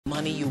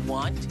money you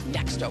want.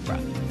 Next,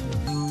 Oprah.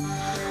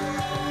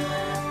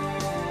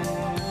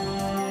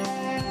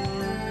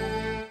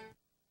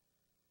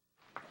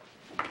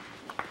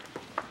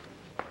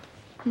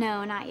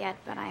 No, not yet,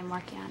 but I'm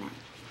working on it.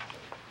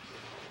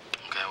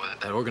 Okay, well,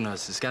 that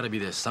organist has got to be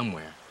there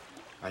somewhere.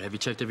 All right, have you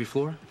checked every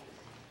floor?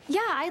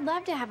 Yeah, I'd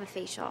love to have a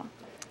facial.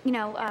 You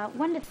know,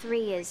 1 to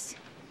 3 is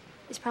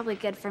probably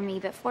good for me,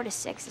 but 4 to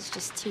 6 is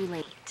just too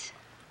late.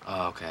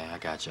 Oh, okay, I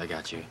got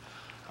you.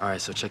 All right,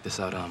 so check this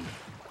out.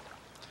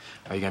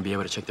 Are you gonna be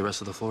able to check the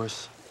rest of the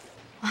floors?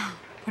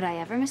 Would I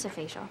ever miss a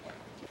facial?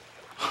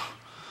 All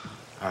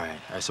right,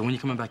 so when you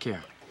coming back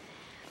here?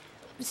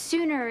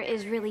 Sooner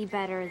is really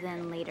better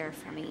than later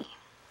for me.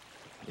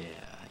 Yeah,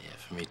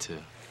 for me too.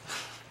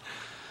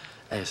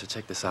 Hey, so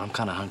check this out. I'm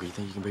kind of hungry. You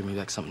think you can bring me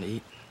back something to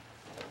eat?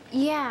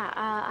 Yeah,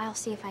 I'll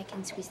see if I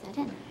can squeeze that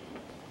in.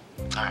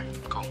 All right,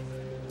 cool.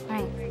 All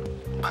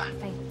right. Bye.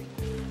 Bye.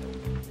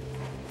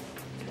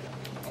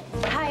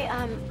 Hi,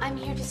 I'm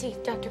here to see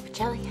Dr.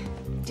 Pacelli.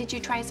 Did you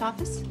try his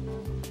office?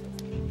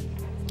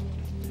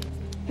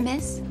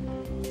 Miss?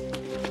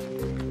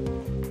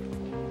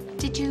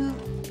 Did you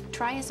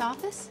try his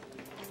office?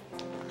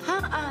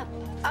 Huh?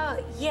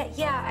 Oh,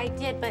 yeah, I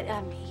did, but,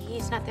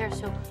 he's not there,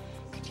 so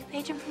could you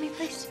page him for me,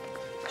 please?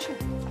 Sure.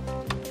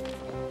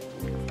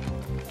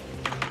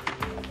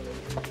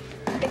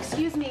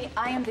 Excuse me,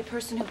 I am the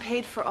person who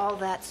paid for all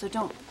that, so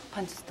don't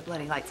punch the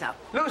bloody lights out.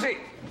 Lucy,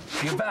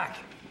 you're back.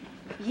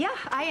 Yeah,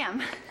 I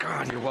am.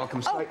 God, you're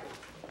welcome sight.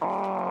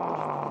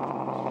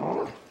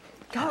 Oh.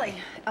 Golly,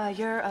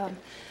 you're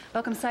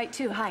welcome sight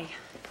too. Hi.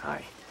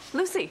 Hi.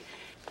 Lucy,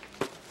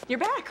 you're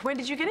back. When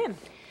did you get in?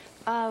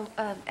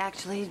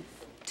 Actually,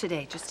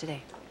 today, just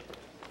today.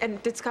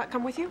 And did Scott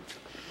come with you?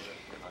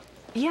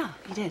 Yeah,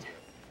 he did.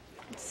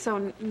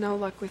 So no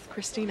luck with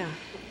Christina?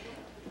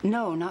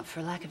 No, not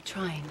for lack of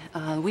trying.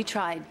 We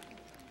tried.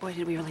 Boy,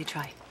 did we really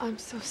try. I'm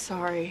so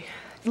sorry.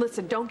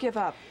 Listen, don't give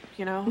up,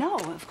 you know? No,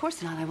 of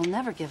course not. I will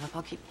never give up.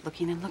 I'll keep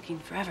looking and looking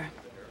forever.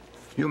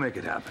 You'll make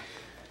it happen.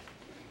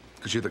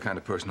 Because you're the kind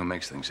of person who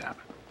makes things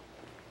happen.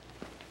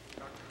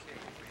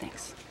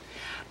 Thanks.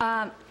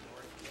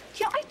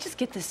 You know, I just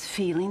get this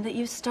feeling that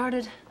you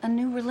started a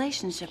new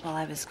relationship while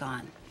I was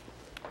gone.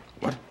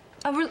 What?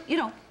 You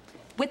know,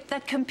 with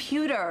the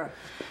computer.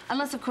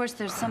 Unless, of course,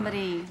 there's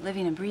somebody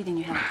living and breathing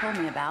you haven't told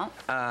me about.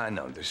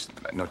 No, there's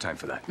no time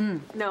for that.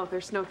 No,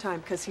 there's no time,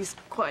 because he's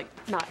quite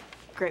not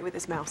great with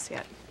his mouse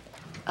yet.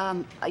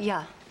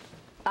 Yeah,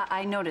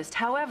 I noticed.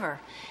 However,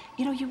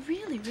 you know, you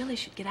really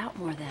should get out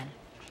more then.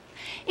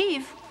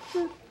 Eve,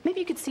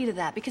 maybe you could see to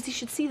that, because he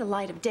should see the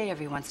light of day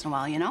every once in a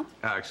while, you know?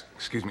 Alex,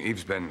 excuse me,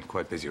 Eve's been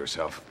quite busy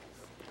herself.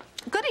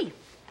 Goody.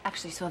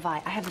 Actually, so have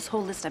I. I have this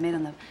whole list I made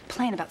on the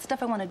plane about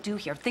stuff I want to do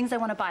here, things I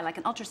want to buy, like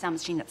an ultrasound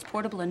machine that's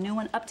portable, a new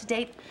one, up to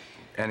date.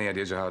 Any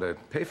ideas of how to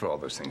pay for all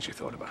those things you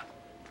thought about?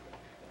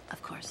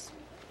 Of course.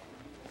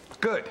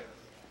 Good.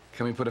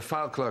 Can we put a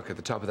file clerk at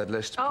the top of that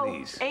list,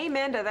 please? Oh,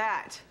 amen to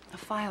that. A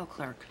file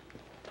clerk.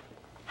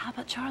 How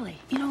about Charlie?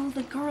 You know,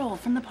 the girl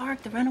from the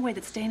park, the runaway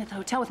that's staying at the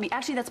hotel with me.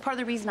 Actually, that's part of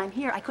the reason I'm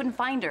here. I couldn't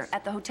find her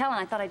at the hotel, and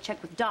I thought I'd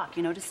check with Doc,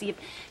 you know, to see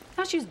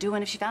how she was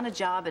doing, if she found a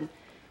job, and...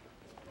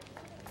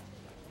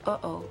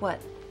 Uh-oh, what?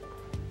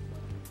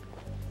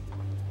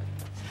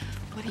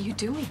 What are you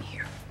doing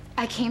here?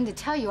 I came to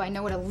tell you I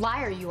know what a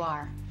liar you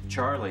are.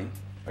 Charlie,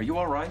 are you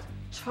all right?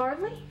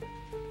 Charlie?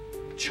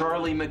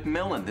 Charlie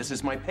McMillan, this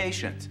is my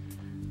patient.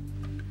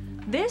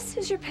 This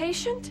is your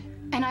patient?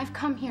 And I've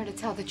come here to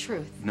tell the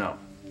truth. No,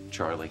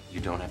 Charlie,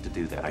 you don't have to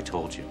do that. I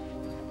told you.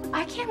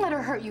 I can't let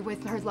her hurt you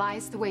with her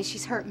lies the way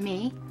she's hurt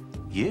me.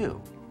 You?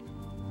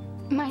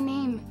 My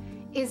name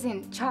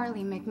isn't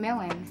Charlie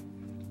McMillan.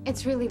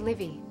 It's really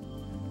Livy.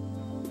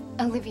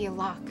 Olivia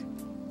Locke.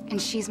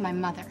 And she's my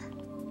mother.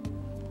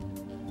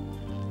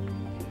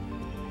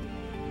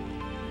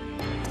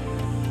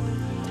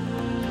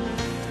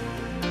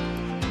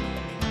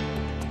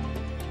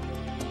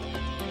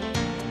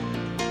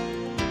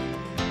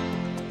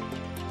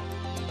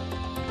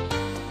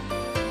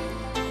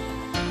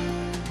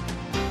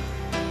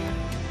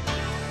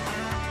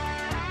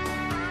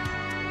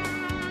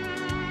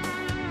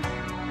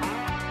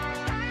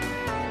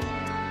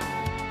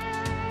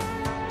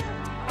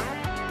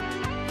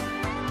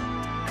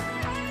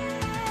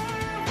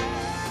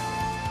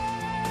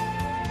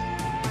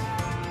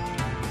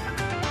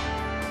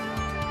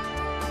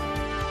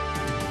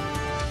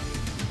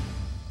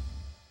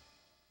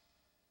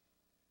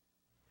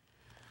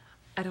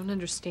 I don't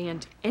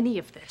understand any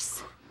of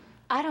this.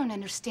 I don't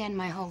understand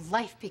my whole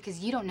life because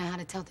you don't know how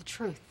to tell the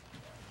truth.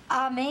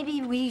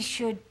 Maybe we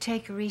should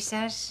take a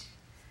recess?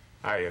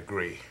 I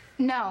agree.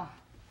 No.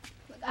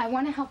 I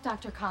want to help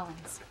Dr.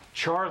 Collins.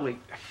 Charlie,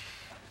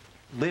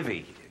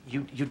 Livy,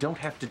 you don't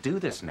have to do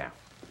this now.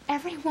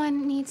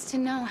 Everyone needs to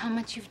know how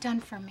much you've done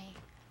for me.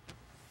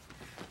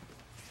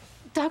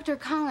 Dr.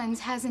 Collins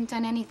hasn't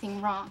done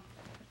anything wrong.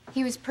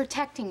 He was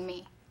protecting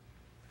me.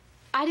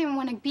 I didn't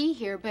want to be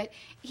here, but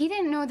he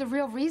didn't know the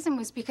real reason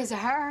was because of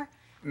her.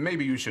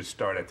 Maybe you should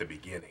start at the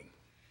beginning.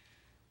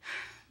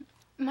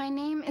 My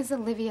name is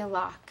Olivia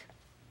Locke.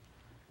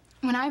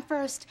 When I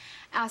first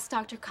asked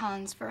Dr.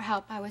 Collins for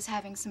help, I was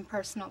having some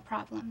personal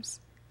problems.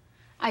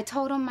 I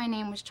told him my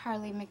name was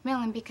Charlie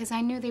McMillan because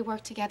I knew they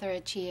worked together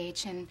at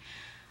GH, and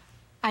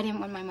I didn't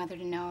want my mother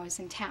to know I was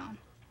in town.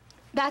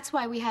 That's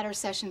why we had our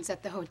sessions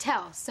at the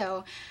hotel,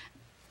 so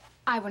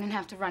I wouldn't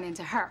have to run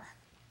into her.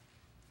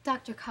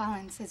 Dr.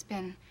 Collins has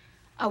been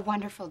a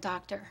wonderful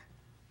doctor.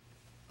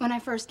 When I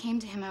first came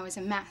to him, I was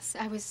a mess.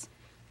 I was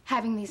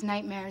having these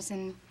nightmares,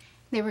 and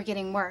they were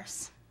getting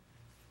worse.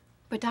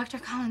 But Dr.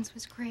 Collins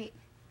was great.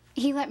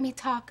 He let me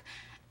talk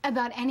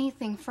about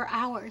anything for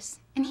hours,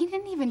 and he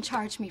didn't even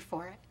charge me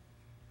for it.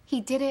 He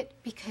did it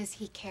because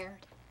he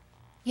cared.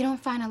 You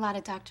don't find a lot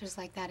of doctors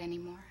like that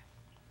anymore.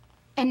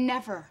 And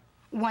never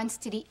once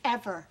did he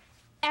ever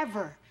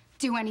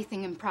do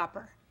anything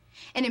improper.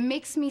 And it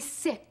makes me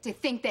sick to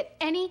think that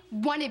any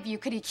one of you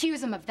could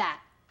accuse him of that.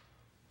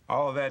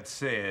 All that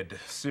said,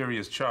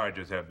 serious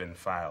charges have been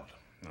filed.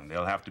 And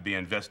they'll have to be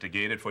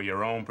investigated for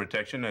your own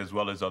protection as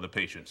well as other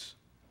patients.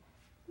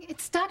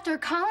 It's Dr.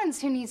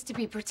 Collins who needs to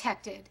be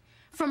protected.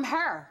 From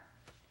her.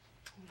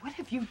 What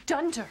have you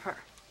done to her?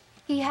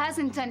 He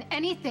hasn't done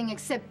anything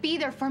except be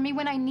there for me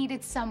when I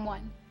needed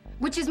someone.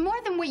 Which is more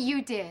than what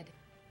you did.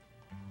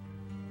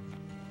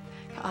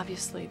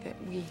 Obviously, that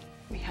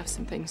we have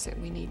some things that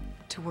we need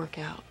to work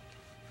out.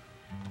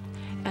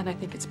 And I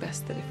think it's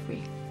best that if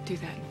we do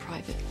that in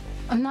private.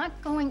 I'm not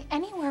going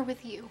anywhere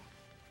with you.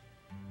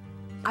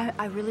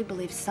 I really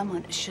believe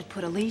someone should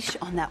put a leash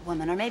on that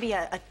woman, or maybe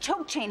a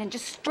choke chain and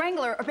just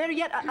strangle her, or better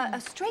yet, a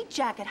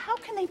straitjacket. How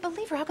can they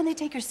believe her? How can they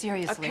take her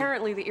seriously?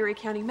 Apparently, the Erie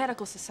County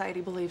Medical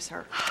Society believes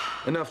her.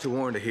 Enough to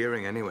warrant a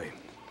hearing anyway.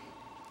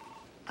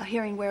 A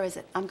hearing, where is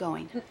it? I'm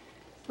going.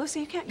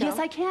 Lucy, you can't go. Yes,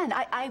 I can.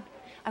 I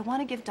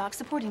want to give Doc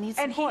support. He needs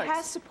support. And he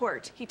has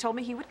support. He told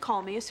me he would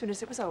call me as soon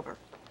as it was over.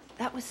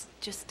 That was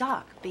just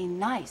Doc being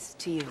nice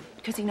to you,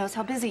 because he knows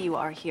how busy you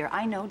are here.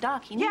 I know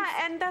Doc. He knows.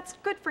 Yeah, and that's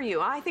good for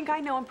you. I think I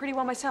know him pretty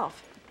well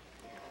myself.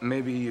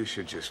 Maybe you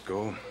should just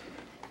go.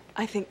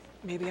 I think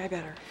maybe I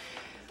better.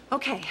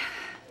 Okay.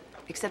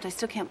 Except I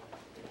still can't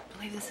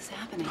believe this is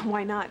happening.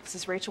 Why not? This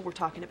is Rachel we're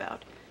talking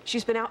about.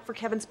 She's been out for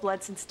Kevin's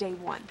blood since day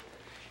one.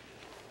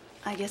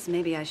 I guess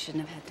maybe I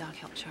shouldn't have had Doc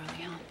help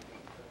Charlie out.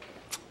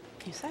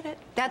 You said it.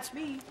 That's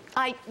me.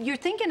 You're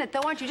thinking it, though,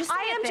 aren't you? Just say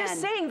I am it,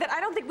 just saying that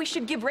I don't think we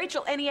should give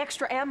Rachel any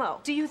extra ammo.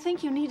 Do you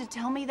think you need to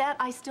tell me that?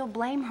 I still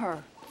blame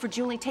her for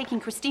Julie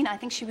taking Christina. I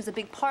think she was a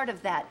big part of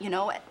that, you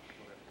know?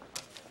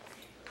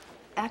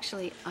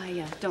 Actually,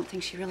 I don't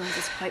think she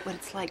realizes quite what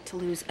it's like to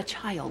lose a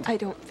child. I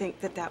don't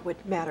think that that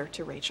would matter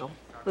to Rachel.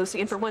 Lucy,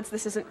 and for once,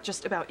 this isn't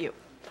just about you.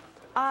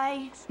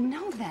 I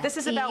know that, This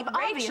is Eve, about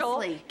Rachel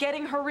obviously.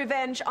 getting her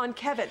revenge on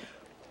Kevin.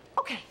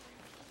 Okay.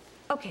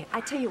 Okay, I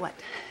tell you what.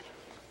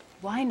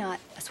 Why not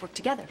us work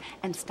together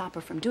and stop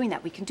her from doing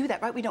that? We can do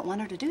that, right? We don't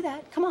want her to do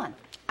that. Come on.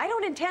 I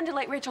don't intend to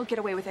let Rachel get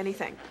away with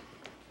anything.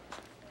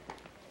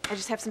 I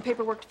just have some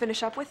paperwork to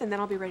finish up with, and then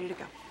I'll be ready to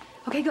go.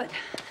 Okay, good.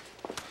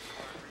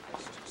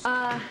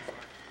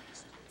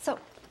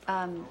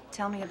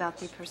 Tell me about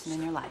the person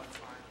in your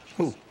life.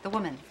 Who? The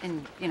woman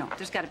in, you know,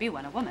 there's got to be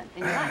one, a woman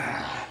in your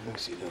life.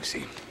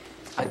 Lucy.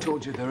 I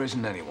told you there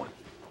isn't anyone.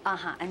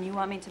 Uh-huh, and you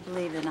want me to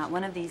believe that not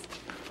one of these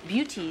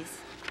beauties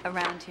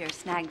around here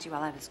snagged you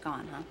while I was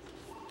gone, huh?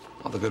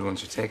 All the good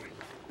ones are taken.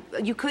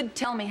 You could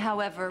tell me,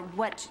 however,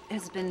 what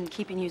has been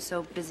keeping you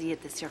so busy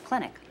at this here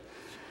clinic.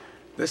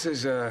 This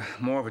is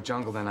more of a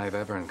jungle than I've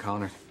ever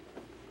encountered.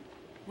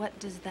 What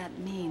does that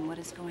mean? What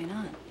is going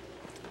on?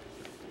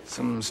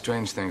 Some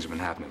strange things have been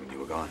happening when you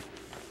were gone.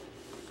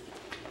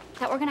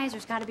 That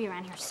organizer's got to be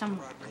around here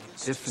somewhere.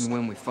 If and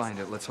when we find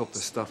it, let's hope the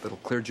stuff that'll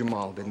clear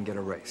Jamal didn't get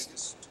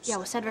erased. Yeah,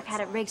 well, Cedric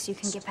had it rigged so you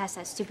can get past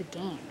that stupid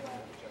game.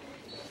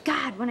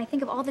 God, when I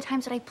think of all the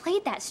times that I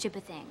played that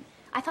stupid thing,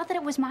 I thought that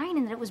it was mine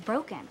and that it was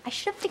broken. I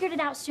should have figured it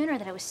out sooner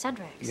that it was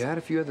Cedric's. You had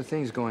a few other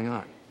things going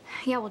on.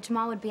 Yeah, well,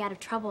 Jamal would be out of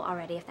trouble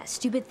already if that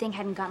stupid thing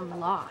hadn't gotten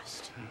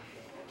lost.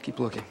 Keep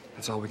looking.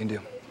 That's all we can do.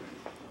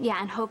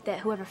 Yeah, and hope that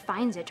whoever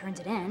finds it turns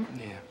it in.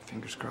 Yeah,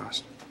 fingers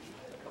crossed.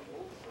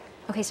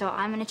 Okay, so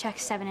I'm gonna check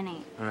 7 and 8.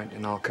 All right,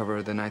 and I'll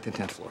cover the 9th and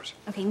 10th floors.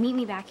 Okay, meet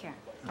me back here.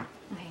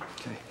 Okay.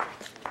 Okay.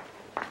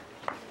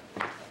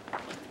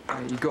 All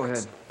right, you go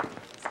ahead.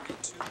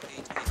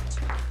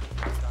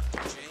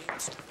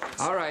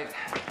 All right.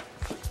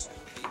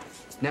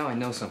 Now I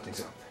know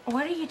something's up.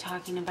 What are you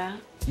talking about?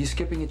 You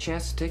skipping a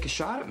chance to take a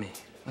shot at me.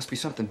 Must be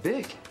something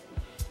big.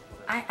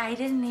 I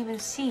didn't even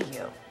see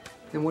you.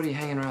 Then what are you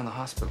hanging around the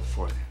hospital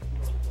for then?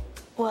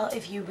 Well,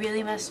 if you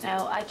really must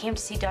know, I came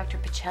to see Dr.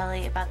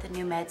 Pacelli about the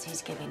new meds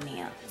he's giving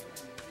me up.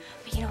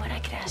 But you know what? I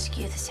could ask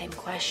you the same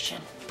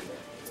question.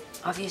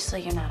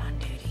 Obviously, you're not on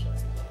duty.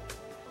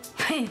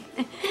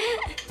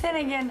 Then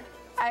again,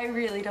 I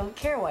really don't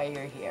care why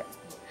you're here.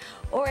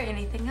 Or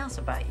anything else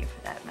about you,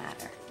 for that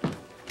matter.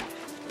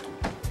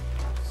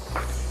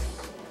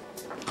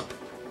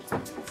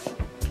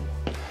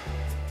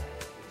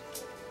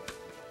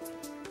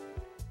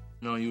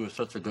 No, you were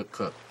such a good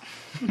cook.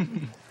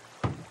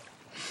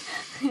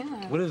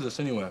 What is this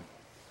anyway?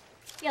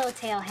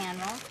 Yellowtail hand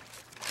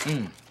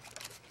roll.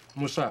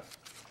 What's that?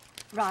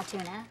 Raw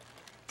tuna.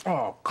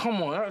 Oh,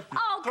 come on, that's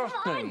Oh, come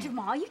disgusting. on,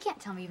 Jamal. You can't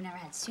tell me you've never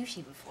had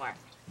sushi before.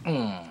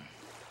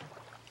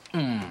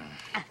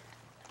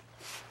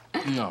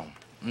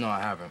 No,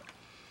 I haven't.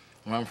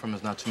 Where I'm from,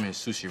 there's not too many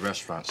sushi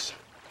restaurants.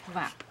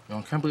 Wow. You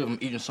know, I can't believe I'm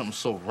eating something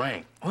so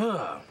rank.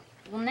 Ugh.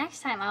 Well,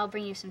 next time I'll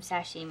bring you some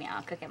sashimi.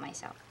 I'll cook it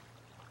myself.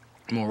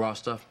 More raw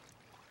stuff?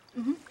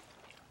 Mm-hmm.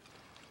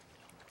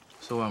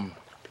 So,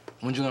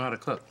 when'd you learn how to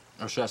cook?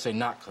 Or should I say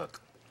not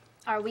cook?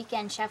 Our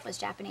weekend chef was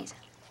Japanese.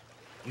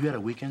 You had a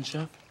weekend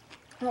chef?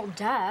 Well,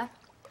 duh.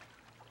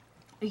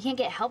 You can't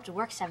get help to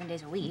work 7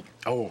 days a week.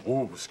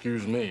 Oh,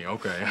 excuse me.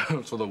 Okay.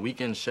 So the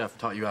weekend chef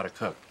taught you how to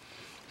cook.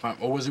 Fine.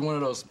 Or was he one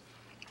of those?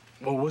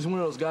 Well, was he one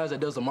of those guys that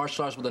does the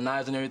martial arts with the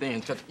knives and everything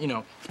and cut, you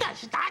know?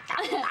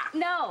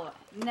 No.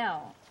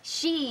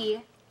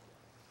 She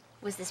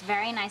was this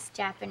very nice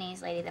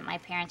Japanese lady that my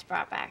parents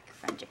brought back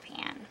from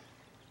Japan.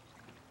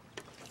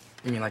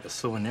 You mean like a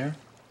souvenir?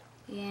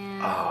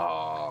 Yeah.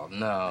 Oh,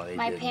 no, they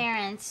My didn't.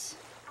 parents,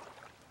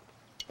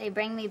 they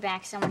bring me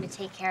back someone to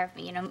take care of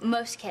me. You know,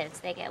 most kids,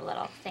 they get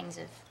little things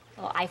of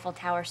little Eiffel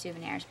Tower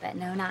souvenirs, but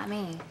no, not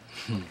me.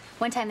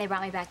 One time they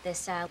brought me back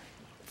this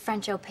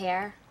French au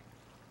pair.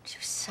 She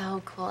was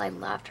so cool. I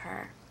loved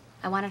her.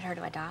 I wanted her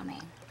to adopt me.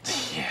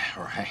 Yeah,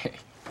 right.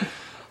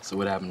 So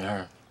what happened to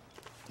her?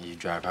 You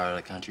drive her out of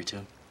the country,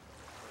 too?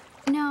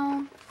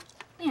 No,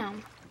 you know,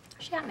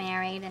 she got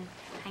married and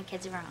had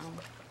kids of her own.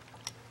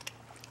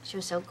 She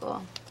was so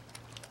cool.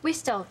 We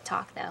still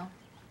talk, though.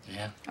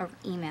 Yeah? Or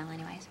email,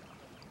 anyways.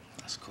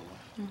 That's cool.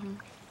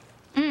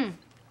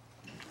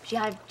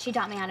 She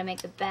taught me how to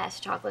make the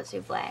best chocolate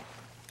souffle.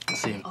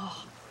 See,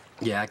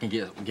 yeah, I can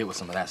get with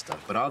some of that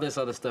stuff. But all this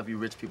other stuff you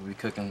rich people be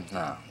cooking,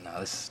 none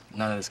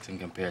of this can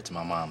compare to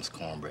my mom's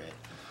cornbread.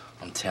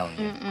 I'm telling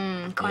you.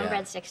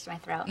 Cornbread sticks to my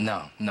throat.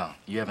 No,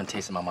 you haven't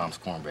tasted my mom's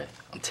cornbread.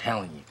 I'm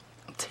telling you.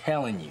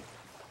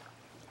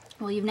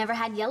 Well, you've never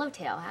had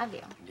yellowtail, have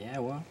you? Yeah,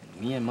 well,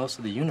 me and most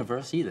of the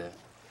universe either.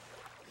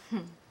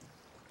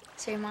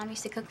 So your mom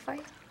used to cook for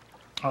you?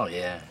 Oh,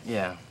 yeah.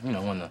 You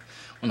know, when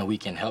the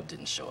weekend help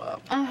didn't show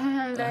up.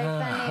 Very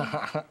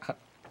funny.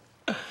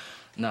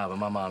 No, but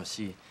my mom,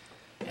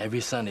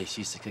 every Sunday,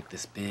 she used to cook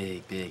this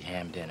big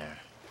ham dinner.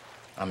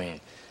 I mean,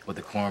 with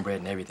the cornbread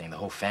and everything, the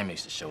whole family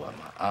used to show up.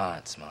 My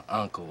aunts, my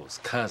uncles,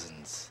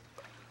 cousins.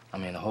 I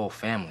mean, the whole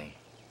family.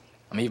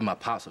 I mean, even my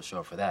pops would show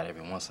up for that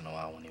every once in a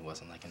while when he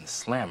wasn't, like, in the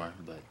slammer,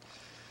 but,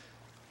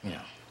 you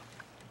know.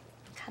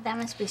 God, that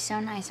must be so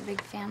nice, a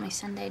big family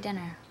Sunday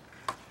dinner.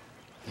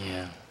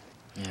 Yeah,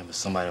 but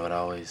somebody would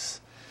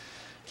always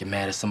get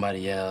mad at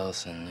somebody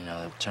else, and, you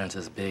know, it would turn into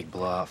this big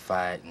blowout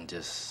fight and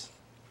just...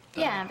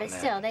 Yeah, oh, but man.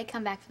 still, they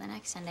come back for the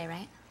next Sunday,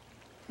 right?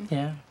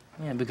 Yeah,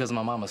 because of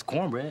my mama's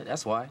cornbread,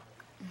 that's why.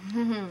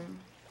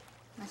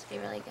 Must be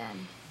really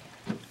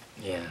good.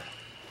 Yeah.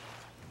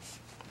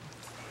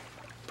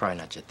 Probably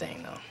not your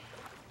thing, though.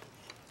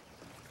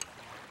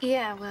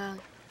 Yeah, well,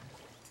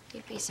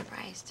 you'd be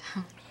surprised.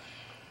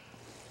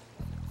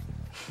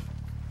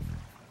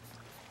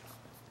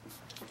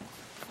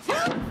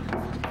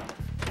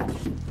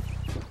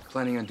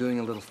 Planning on doing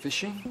a little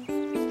fishing?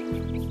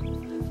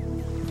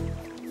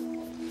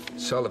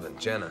 Sullivan,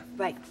 Jenna.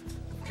 Right.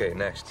 Okay,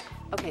 next.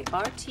 Okay,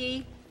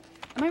 RT.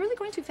 Am I really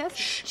going too fast?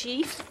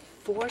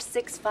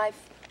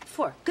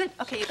 G4654. Good.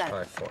 Okay, you got it.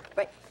 5-4.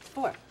 Right.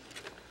 4.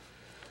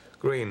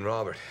 Green,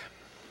 Robert.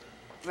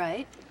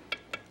 Right.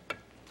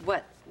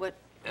 What?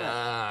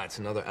 Ah, it's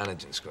another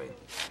antigen screen.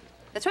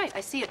 That's right.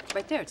 I see it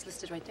right there. It's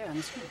listed right there on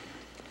the screen.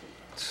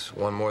 It's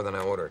one more than I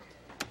ordered.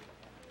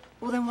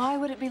 Well, then why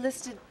would it be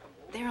listed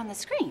there on the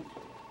screen?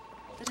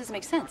 That doesn't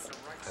make sense.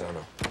 I don't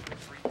know.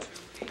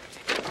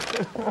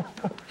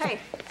 Hey,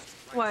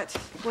 what?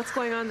 What's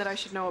going on that I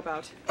should know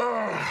about?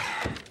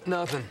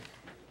 Nothing.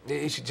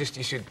 You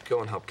should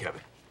go and help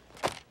Kevin.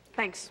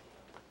 Thanks.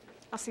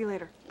 I'll see you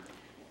later.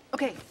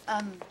 Okay,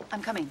 I'm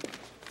coming.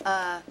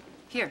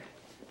 Here.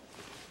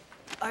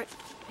 Are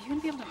you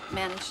gonna be able to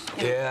manage?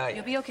 Yeah,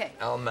 You'll be okay.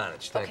 I'll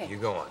manage. Thank Okay. you.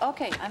 You go on.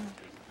 Okay, I'm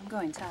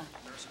going, Ta.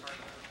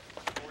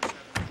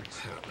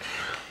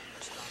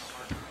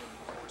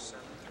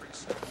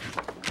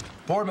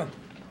 Boardman.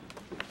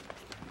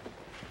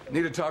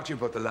 Need to talk to you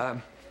about the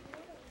lab.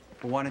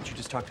 Well, why don't you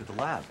just talk to the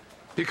lab?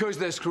 Because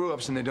they're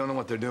screw-ups and they don't know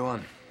what they're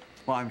doing.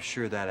 Well, I'm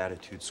sure that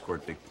attitude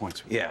scored big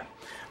points with you. Yeah.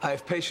 I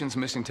have patients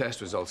missing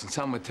test results, and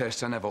some with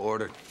tests I never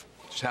ordered.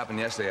 Just happened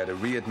yesterday. I had to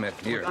readmit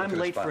here. Look, I'm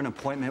late for an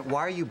appointment.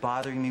 Why are you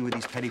bothering me with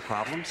these petty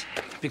problems?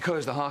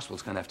 Because the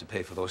hospital's gonna have to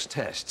pay for those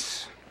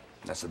tests.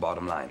 That's the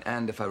bottom line.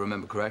 And if I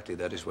remember correctly,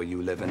 that is where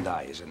you live and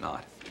die, is it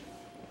not?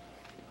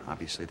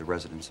 Obviously, the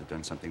residents have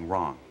done something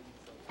wrong.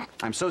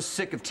 I'm so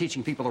sick of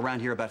teaching people around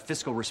here about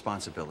fiscal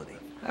responsibility.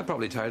 I'm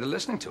probably tired of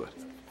listening to it.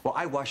 Well,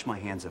 I wash my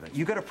hands of it.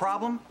 You got a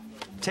problem?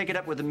 Take it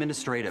up with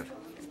administrative.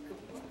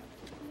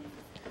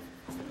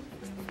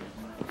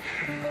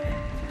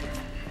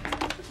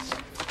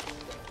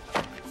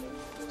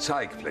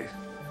 Psych, please.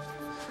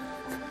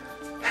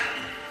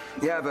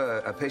 You have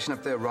a patient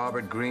up there,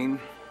 Robert Green.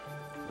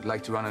 Would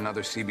like to run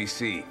another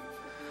CBC.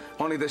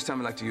 Only this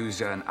time I'd like to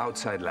use an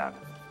outside lab.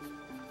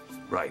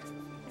 Right.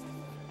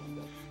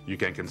 You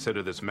can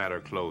consider this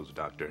matter closed,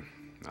 Doctor.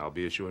 I'll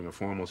be issuing a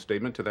formal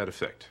statement to that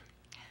effect.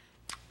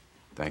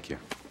 Thank you.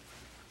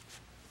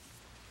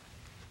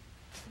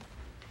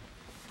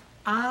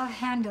 I'll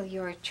handle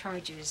your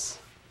charges,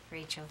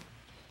 Rachel,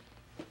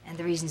 and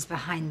the reasons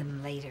behind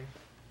them later.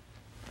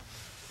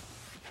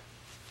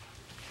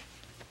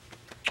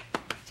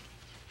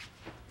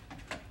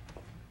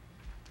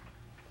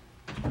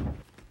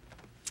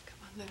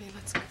 Livy,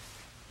 let's go.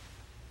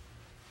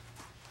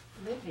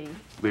 Livy?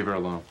 Leave her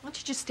alone. Why don't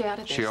you just stay out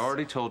of this? She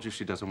already told you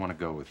she doesn't want to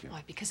go with you.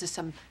 Why? Because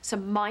of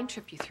some mind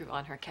trip you threw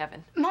on her,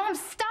 Kevin. Mom,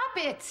 stop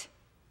it!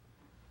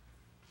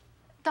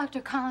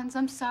 Dr. Collins,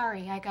 I'm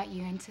sorry I got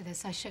you into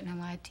this. I shouldn't have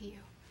lied to you.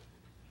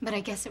 But I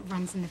guess it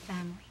runs in the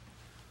family.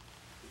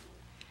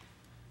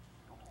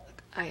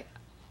 Look, I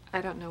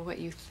don't know what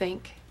you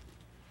think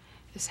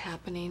is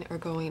happening or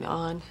going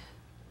on,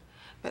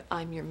 but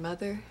I'm your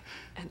mother,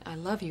 and I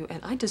love you,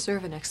 and I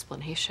deserve an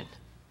explanation.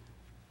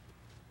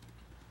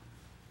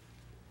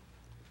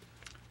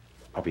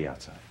 I'll be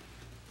outside.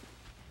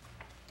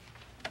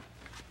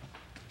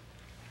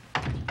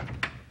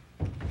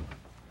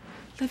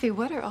 Livy,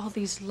 what are all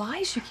these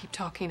lies you keep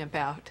talking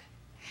about?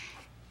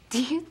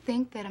 Do you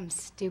think that I'm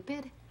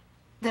stupid?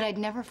 That I'd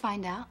never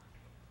find out?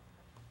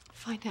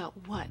 Find out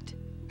what?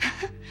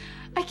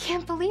 I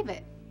can't believe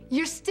it.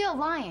 You're still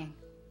lying.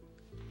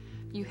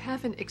 You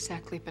haven't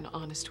exactly been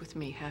honest with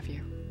me, have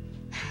you?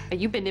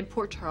 You've been in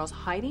Port Charles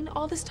hiding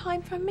all this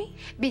time from me?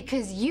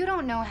 Because you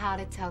don't know how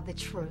to tell the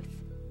truth.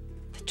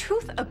 The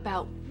truth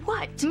about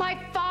what? My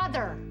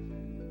father!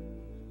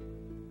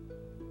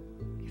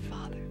 Your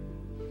father?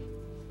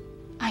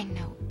 I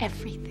know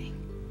everything.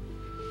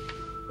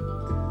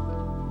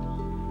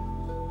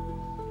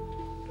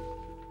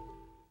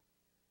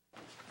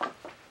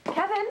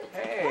 Kevin!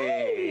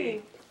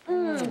 Hey!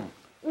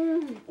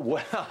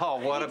 Wow,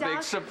 what a big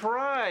Doc.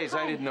 surprise.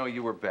 I didn't know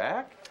you were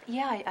back.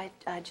 Yeah,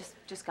 I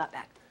just got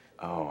back.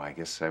 Oh, I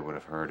guess I would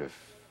have heard if...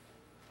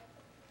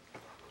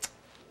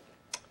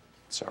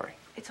 Sorry.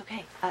 It's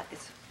okay.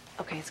 It's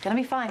okay. It's gonna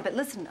be fine. But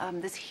listen,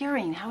 this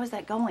hearing, how is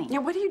that going? Yeah,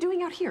 what are you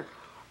doing out here?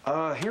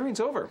 Hearing's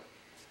over.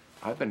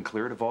 I've been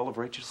cleared of all of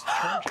Rachel's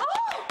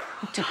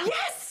charges.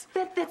 Yes!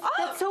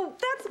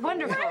 That's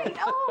wonderful. Great!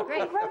 Oh,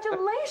 Great.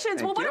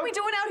 congratulations! Thank Well, what you. are we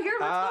doing out here?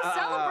 Let's go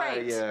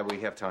celebrate! Yeah, we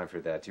have time for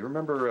that. Do you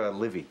remember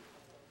Livy?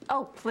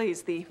 Oh,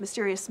 please, the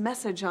mysterious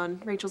message on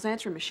Rachel's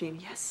answering machine.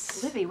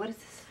 Yes. Livy, what does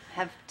this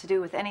have to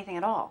do with anything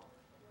at all?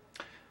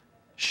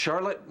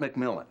 Charlotte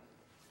McMillan,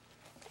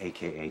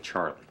 a.k.a.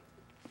 Charlie,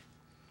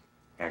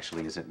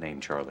 actually isn't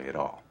named Charlie at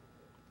all.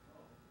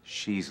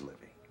 She's Livy.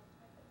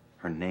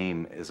 Her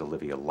name is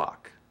Olivia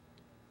Locke.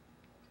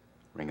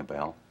 Ring a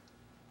bell?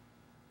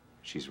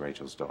 She's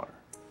Rachel's daughter.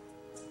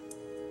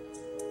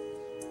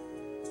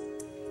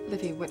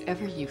 Livy,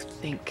 whatever you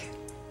think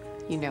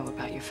you know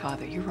about your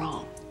father, you're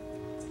wrong.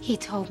 He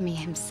told me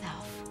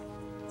himself.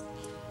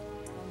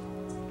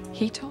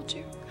 He told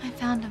you? I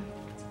found him.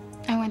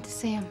 I went to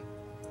see him.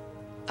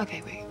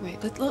 Okay,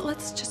 wait.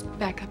 Let's just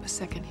back up a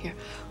second here.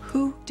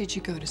 Who did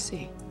you go to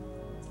see?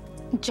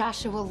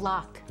 Joshua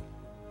Locke.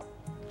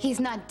 He's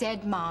not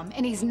dead, Mom,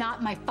 and he's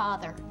not my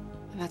father.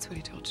 And that's what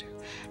he told you?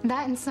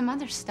 That and some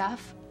other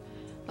stuff.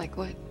 Like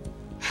what?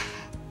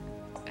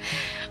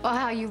 Well,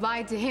 how you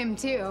lied to him,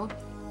 too.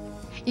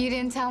 You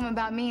didn't tell him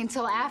about me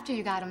until after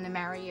you got him to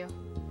marry you.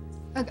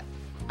 Look,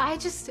 I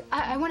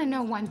want to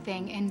know one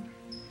thing, and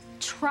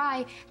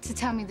try to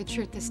tell me the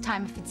truth this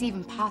time, if it's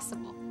even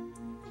possible.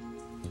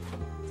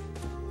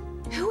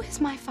 Who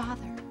is my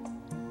father?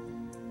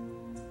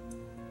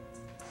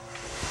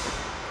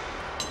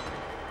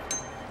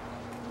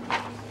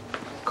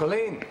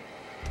 Colleen,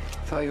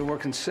 thought you were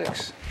working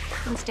 6.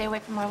 And stay away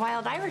from our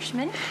wild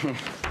Irishman.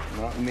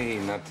 Not me,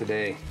 not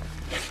today.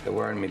 They're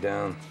wearing me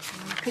down.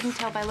 Couldn't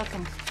tell by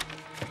looking.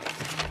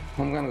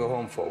 I'm gonna go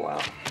home for a while.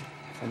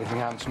 If anything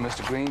happens to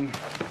Mr. Green,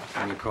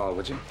 give me a call,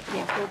 would you?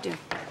 Yeah, will do.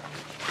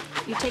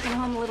 You taking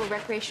home a little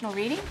recreational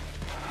reading?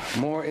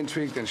 More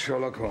intrigue than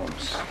Sherlock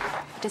Holmes.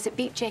 Does it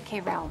beat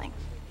J.K. Rowling?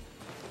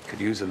 Could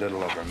use a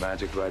little of her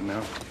magic right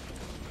now.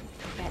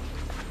 Bet.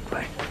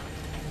 Bye.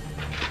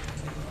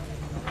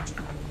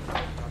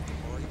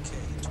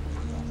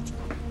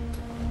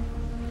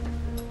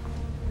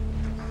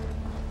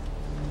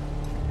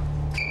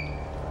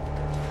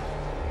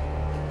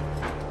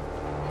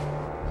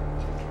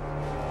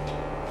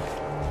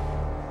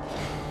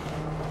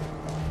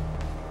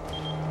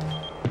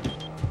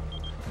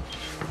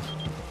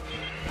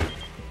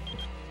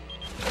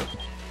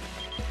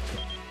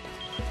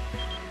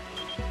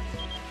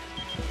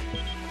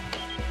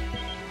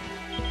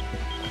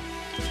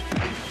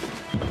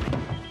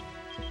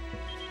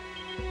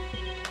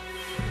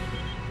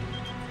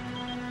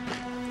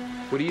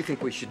 What do you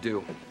think we should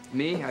do?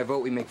 Me? I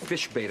vote we make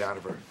fish bait out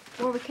of her.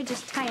 Or we could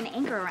just tie an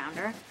anchor around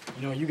her.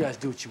 You know, you guys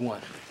do what you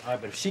want. All right,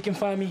 but if she can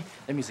find me,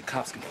 that means the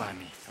cops can find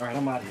me. All right,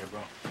 I'm out of here,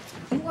 bro.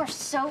 You are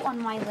so on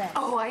my list.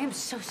 Oh, I am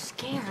so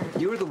scared.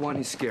 You're the one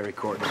who's scary,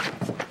 Courtney.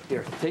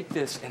 Here, take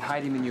this and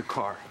hide him in your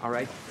car, all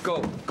right?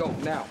 Go,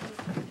 now.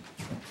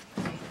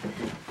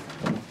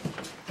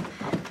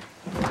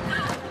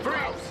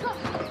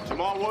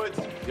 Jamal Woods,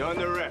 you're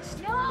under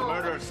arrest. No! The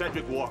murder of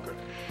Cedric Walker.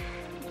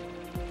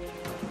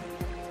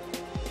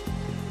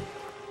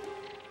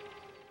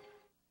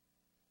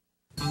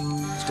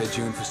 Stay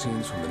tuned for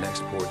scenes from the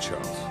next Port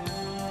Charles.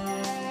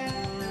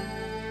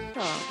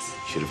 You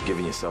should have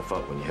given yourself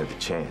up when you had the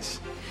chance.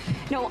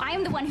 No, I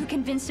am the one who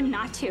convinced him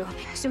not to.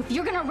 So if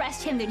you're gonna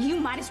arrest him, then you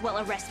might as well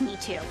arrest me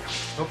too.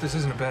 Hope this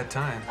isn't a bad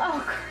time.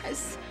 Oh,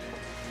 Chris.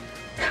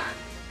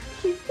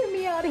 Please get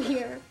me out of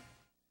here.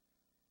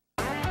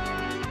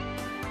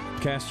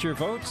 Cast your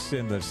votes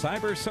in the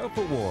Cyber Soap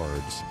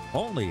Awards,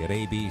 only at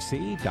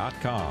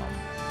abc.com.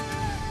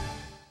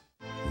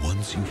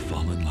 Once you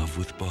fall in love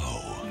with Bo,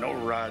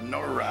 Nora.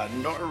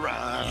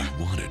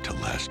 you want it to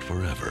last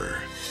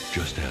forever.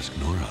 Just ask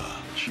Nora.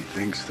 She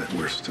thinks that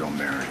we're still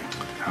married.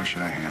 How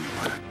should I handle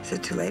it? Is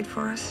it too late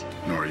for us?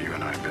 Nora, you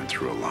and I have been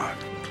through a lot.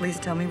 Please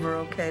tell me we're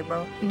okay,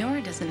 Bo.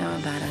 Nora doesn't know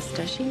about us,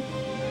 does she?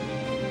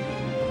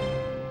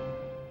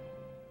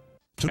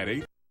 At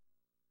 8.